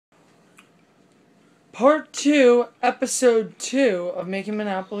Part 2, Episode 2 of Making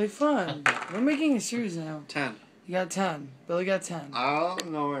Monopoly Fun. We're making a series now. 10. You got 10. Billy got 10. I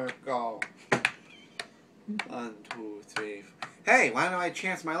don't know where to go. 1, 2, 3. Hey, why don't I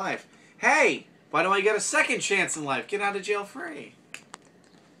chance my life? Hey, why don't I get a second chance in life? Get out of jail free.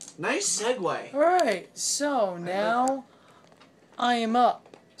 Nice segue. Alright, so now I am up.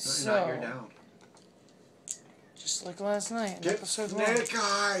 No, So, you're not, you're down. just like last night in Get Episode 1. snake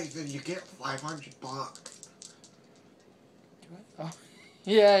eyes and you get $500. Oh,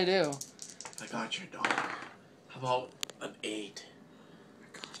 yeah, I do. I got your dog. How about an 8? I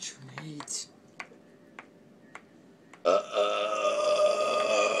got you an 8.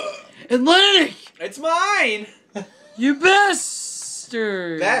 Atlantic! It's mine! You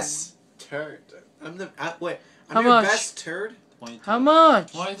bastard! Best turd. I'm the... wait. I'm How your much? best turd? 22. How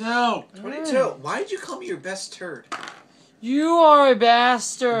much? 22. 22. Why did you call me your best turd? You are a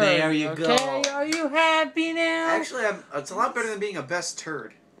bastard. There you go. Okay, are you happy now? Actually, it's a lot better than being a best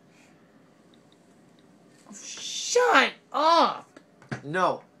turd. Shut up.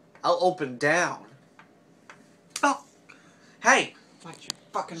 No. I'll open down. Oh. Hey. Watch your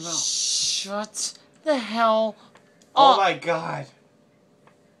fucking mouth. Shut the hell Oh up. my god.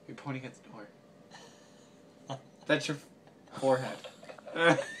 You're pointing at the door. That's your forehead.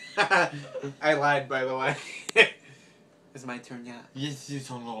 I lied, by the way. It's my turn yet. Yes, you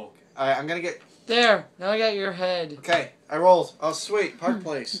don't know. Alright, I'm gonna get... There, now I got your head. Okay, I rolled. Oh, sweet. Park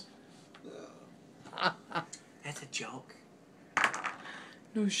Place. That's a joke.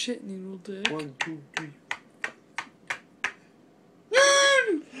 No shit, needle dick. 1, 2, 3.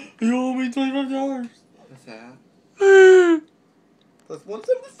 You owe me $25. What's that? That's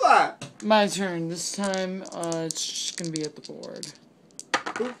 175. My turn. This time, it's just gonna be at the board.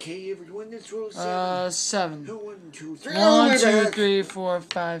 Okay, everyone, let's roll 7. 7. 1, 2, 3. 1, 2, 3, 4,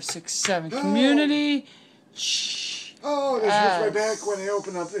 5, 6, 7. Oh. Community. Shh. Oh, this hurts my back when I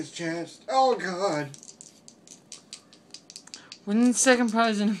open up this chest. Oh, God. Winning second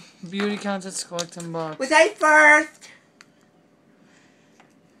prize in a beauty contest, collect 10 bucks. Was I first?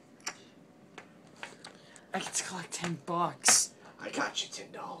 I get to collect 10 bucks. I got you $10.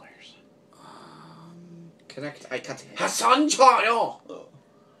 Connect. I cut. Hassan Chao.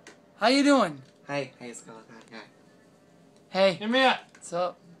 How you doing? Hey, it's going on. Hi. Hey. Give me that. What's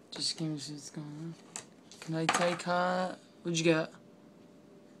up? Just give me what's going on. Can I take what'd you get?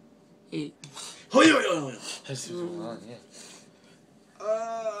 8. That's what's going on, yeah.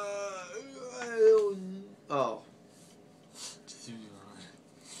 Oh.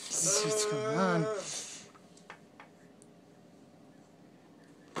 This is what's going on.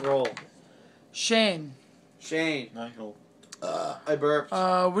 Roll. Shane. Michael. I burped.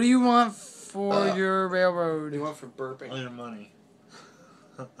 What do you want for your What do railroad? you want for burping? All your money.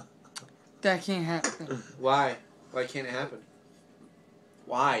 That can't happen. Why? Why can't it happen?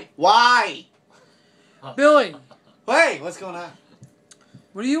 Why? Why? Billy, Hey, what's going on?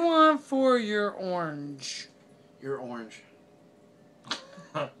 what do you want for your orange? You're orange.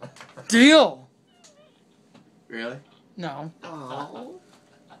 Deal. Really? No. Oh.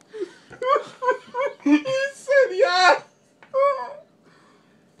 He said yeah.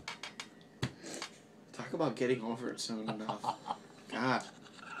 Talk about getting over it soon enough. God.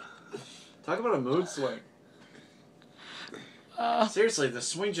 Talk about a mood swing. Seriously, the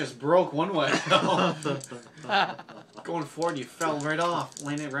swing just broke one way. Going forward, you fell right off,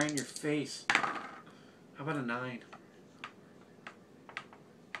 landed right in your face. How about a 9?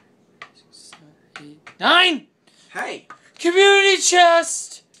 9. Hey! Community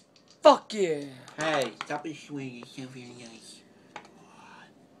chest. Fuck yeah. Hey, stop your swing. It's not very nice.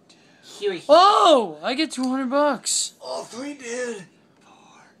 Seriously. Oh, I get 200 bucks. All 3 did. 4,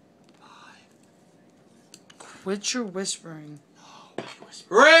 5. Quit your whispering.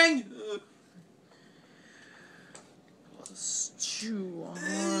 Ring! Plus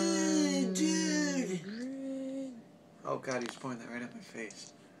 200. Oh god, he's pointing that right at my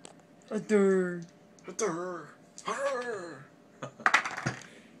face. A third. Her.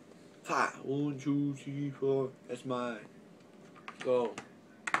 5. 1, 2, 3, 4. That's mine. Go.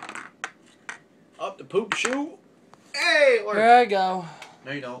 Up the poop shoe. Hey! Or Here I go.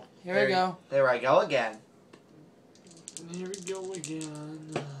 no, you don't. Here I go. There I go again. Here we go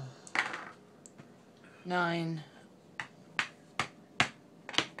again. 9.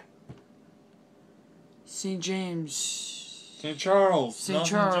 St. James. St. Charles. St. Nothing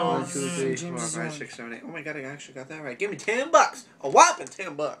Charles. 1, 2, 3, 4, James is 5, one. 6, 7, 8. Oh my god, I actually got that right. Give me $10. A whopping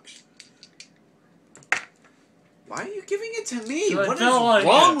 $10. Why are you giving it to me? I What is don't like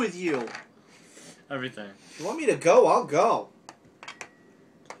wrong it. with you? Everything. If you want me to go, I'll go.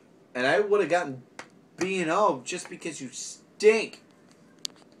 And I would have gotten B&O just because you stink.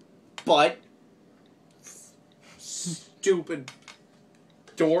 But stupid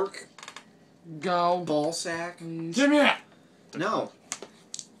dork. Go. Ball sack. Please. Give me that. No.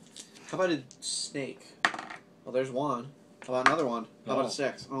 How about a snake? Well, there's one. How about another one? How about a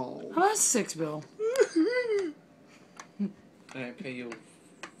 6? Oh. How about 6, Bill? I pay you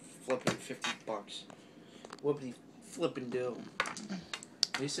flipping $50. Whoopity flippin' do.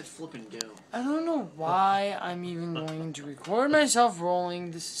 They said flippin' do. I don't know why I'm even going to record myself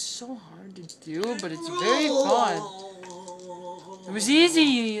rolling. This is so hard to do, but it's very fun. It was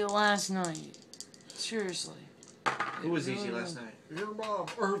easy last night. Seriously. Who was easy last night? Your mom,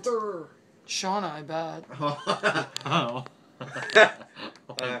 Arthur. Shauna, I bet. Oh.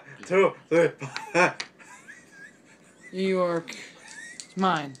 2, 3. New York. It's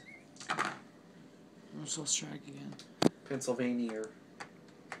mine. I'm still strike again. Pennsylvania.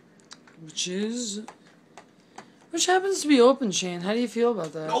 Which happens to be open, Shane. How do you feel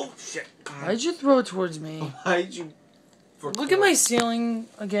about that? Oh shit! God. Why'd you throw it towards me? Why'd you? Look at my ceiling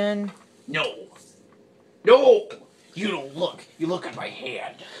again. No. No. You don't look. You look at my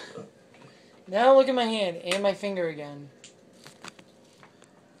hand. Now look at my hand and my finger again.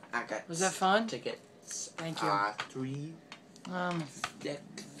 I got. Was that fun? Tickets. Thank you. 3, 6,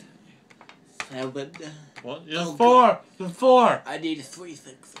 7. What? Just 4. Just 4. I need 3,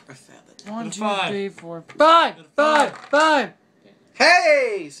 6, or 7. 1, 2, 5. 3, 4, 5. 5. 5.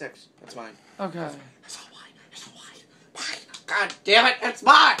 Hey, 6. That's mine. Okay. It's all mine. It's all mine. God damn it! It's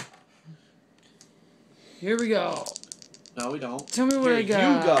mine. Here we go. No, we don't. Tell me what Here I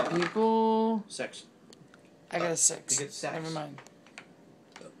got. you go. People. 6. I got a 6. You get 6. Never mind.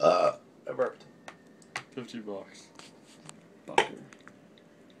 I burped. $50. Fucker.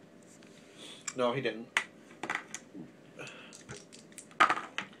 No, he didn't.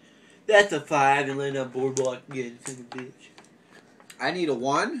 That's a 5 and land on boardwalk again, son of a bitch. I need a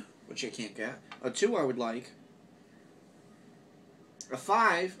 1, which I can't get. A 2 I would like. A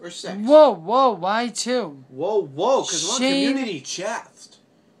 5 or 6. Whoa, whoa, why 2? Whoa, whoa, because we're on Shane. community chest.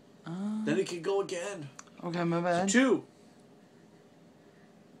 Then it can go again. Okay, my bad. 2,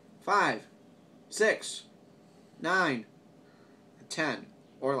 5, 6, 9, 10,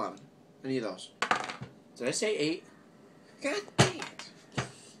 or 11. Any of those. Did I say 8? God dang it.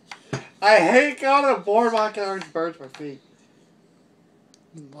 I hate going to the boardwalk and orange birds my feet.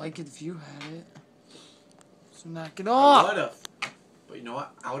 You'd like it if you had it. So knock it I off. would have. But you know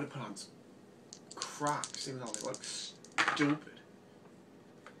what? I would have put on some Crocs, even though they look stupid.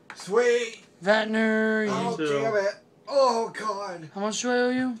 Sweet. Ventnor, Oh, too. damn it. Oh, God. how much do I owe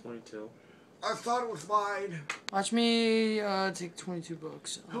you? 22. I thought it was mine. Watch me take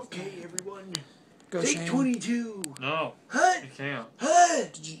 $22. Okay, everyone. Go, Take Shane. 22. No. Hut. You can't.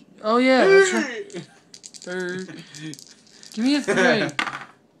 Hut. Oh yeah, that's right. Give me a 3. Okay,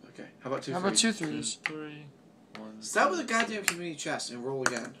 how about 2 How about 2 2, 3s? 3. 1. Stop with the goddamn community chest and roll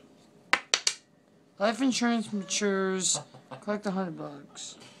again. Life insurance matures. Collect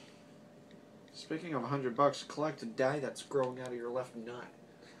 $100. Speaking of $100, collect a die that's growing out of your left nut.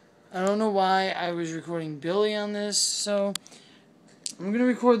 I don't know why I was recording Billy on this, so I'm gonna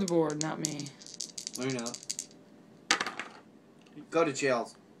record the board, not me. No, you're not. Go to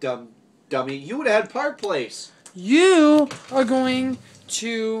jail, dummy. You would have had Park Place. You are going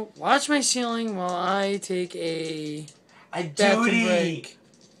to watch my ceiling while I take a bathroom break.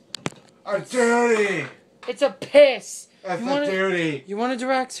 A duty. It's a piss. That's You a wanna- duty. You want to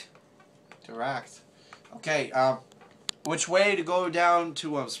direct? Direct. Okay, which way to go down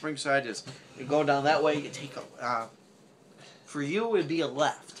to Springside is you go down that way, you take a, for you it would be a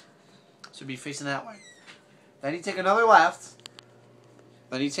left. So you'd be facing that way. Then you take another left.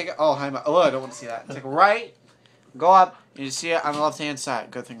 Then you take a, oh, hi, I don't want to see that. Take a right, go up, and you see it on the left hand side.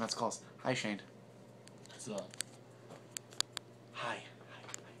 Good thing that's close. Hi, Shane. What's up? Hi.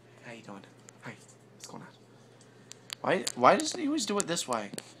 How you doing? Hi. What's going on? Why doesn't he always do it this way?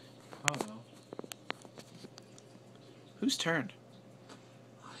 I don't know. Whose turn?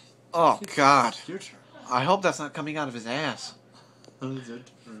 Oh, God. Your turn. I hope that's not coming out of his ass. Who's it?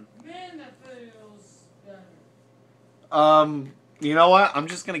 Man, that feels better. You know what? I'm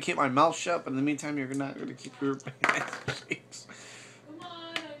just gonna keep my mouth shut, but in the meantime, you're not gonna keep your cheeks. Come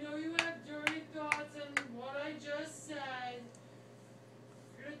on, I know you have dirty thoughts on what I just said.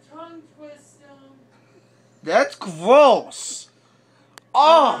 You're gonna tongue twist them. That's gross.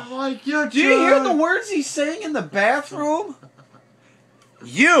 Oh, Like your do you hear the words he's saying in the bathroom?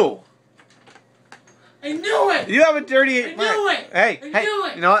 You I knew it! have a dirty. I knew it! Hey, I hey, knew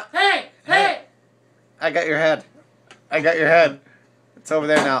it! you know what? Hey! Hey! I got your head. I got your head. It's over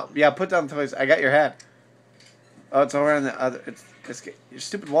there now. Yeah, put down the toys. I got your head. Oh, it's over on the other. It's your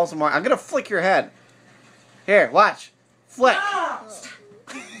stupid walls of mine. I'm gonna flick your head. Here, watch. Flick.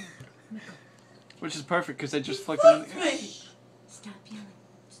 Which is perfect because I just flicked him in the ear. Stop yelling.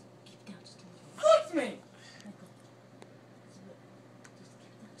 Just keep it down. Just Flick me!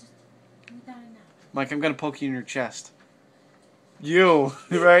 keep it down now. Mike, I'm gonna poke you in your chest. You,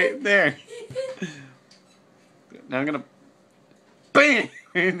 right there. Now I'm gonna BAM!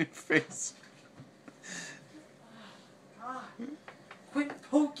 In your face. Quit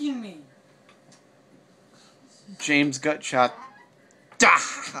poking me. James gut shot. Da!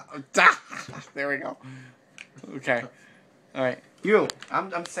 Da! There we go. Okay. Alright. You.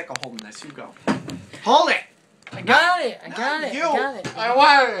 I'm sick of holding this. You go. Hold it! I got it. I got it. You. I got it. I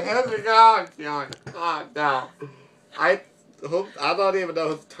want it. How's it going? Oh, no. I don't even know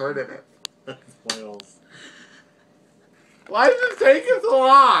who's turning it. Wales. Why is this taking so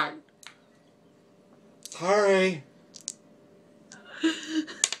long? Hurry.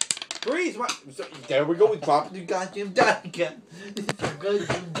 Breathe. What? So, there we go. We dropped the goddamn die again.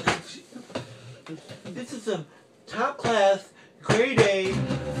 This is some top class grade A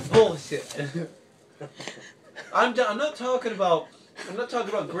bullshit. I'm not talking about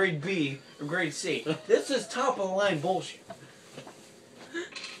grade B or grade C. This is top of the line bullshit.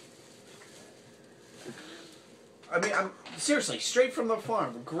 I mean, I'm seriously straight from the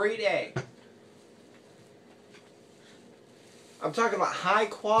farm. Grade A. I'm talking about high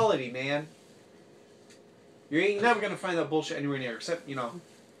quality, man. You ain't never gonna find that bullshit anywhere near, except you know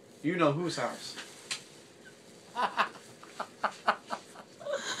whose house.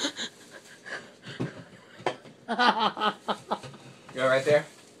 You all right there?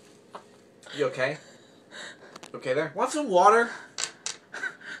 You okay? You okay there? Want some water?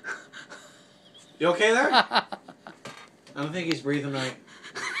 You okay there? I don't think he's breathing right.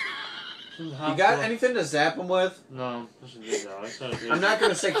 You got anything to zap him with? No, this is good. I'm not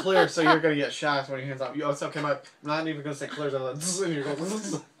gonna say clear, so you're gonna get shocked when your hands up. It's okay, I'm not even gonna say clear. So you're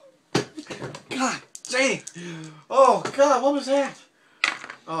going, God dang! Oh God, what was that?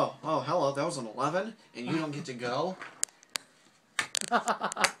 Oh, hello. That was an 11, and you don't get to go.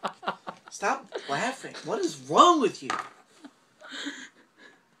 Stop laughing. What is wrong with you?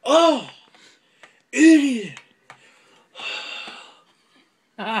 Oh, idiot!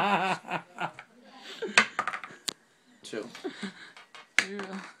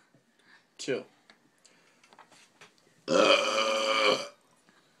 Two.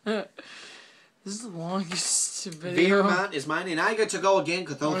 This is the longest Beer video. amount is mine, and I get to go again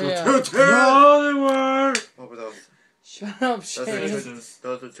because those Oh, were yeah. two twos. No, they were. What were those? Shut up, Those are Shane. twos.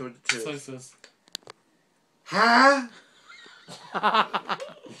 Those are two twos. Slices. Huh?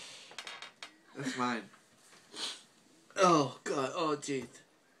 That's mine. Oh God. Oh jeez.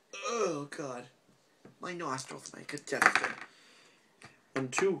 Oh God. My nostrils make a gesture. 1,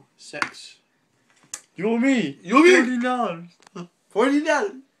 2, 6. You and me. $49.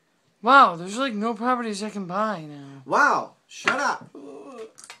 $40. Wow, there's like no properties I can buy now. Wow. Shut up.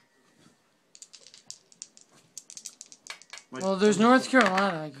 Well, there's North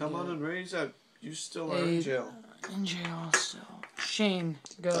Carolina. I can Come on get. and raise up. You still are in jail. In jail still. Shane,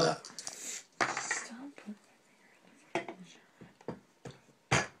 go. Stop.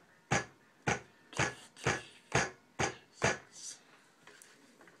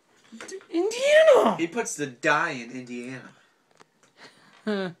 Indiana! He puts the die in Indiana.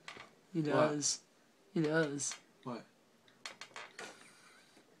 He does. He does. What?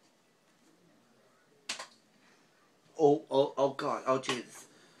 Oh God. Oh Jesus.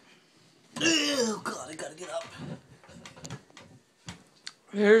 Oh God, I gotta get up.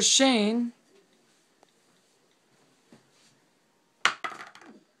 Here's Shane.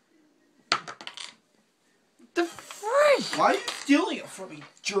 The freak! Why are you stealing it from me,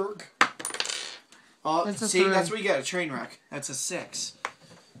 jerk? Oh, That's a see, third. that's where you get a train wreck. That's a 6.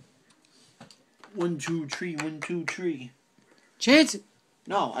 1, 2, 3, 1, 2, 3. Chance it.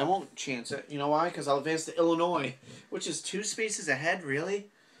 No, I won't chance it. You know why? Because I'll advance to Illinois, which is 2 spaces ahead, really?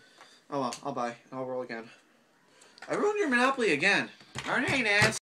 Oh well, I'll buy. I'll roll again. I ruined your Monopoly again. Alright, Nance.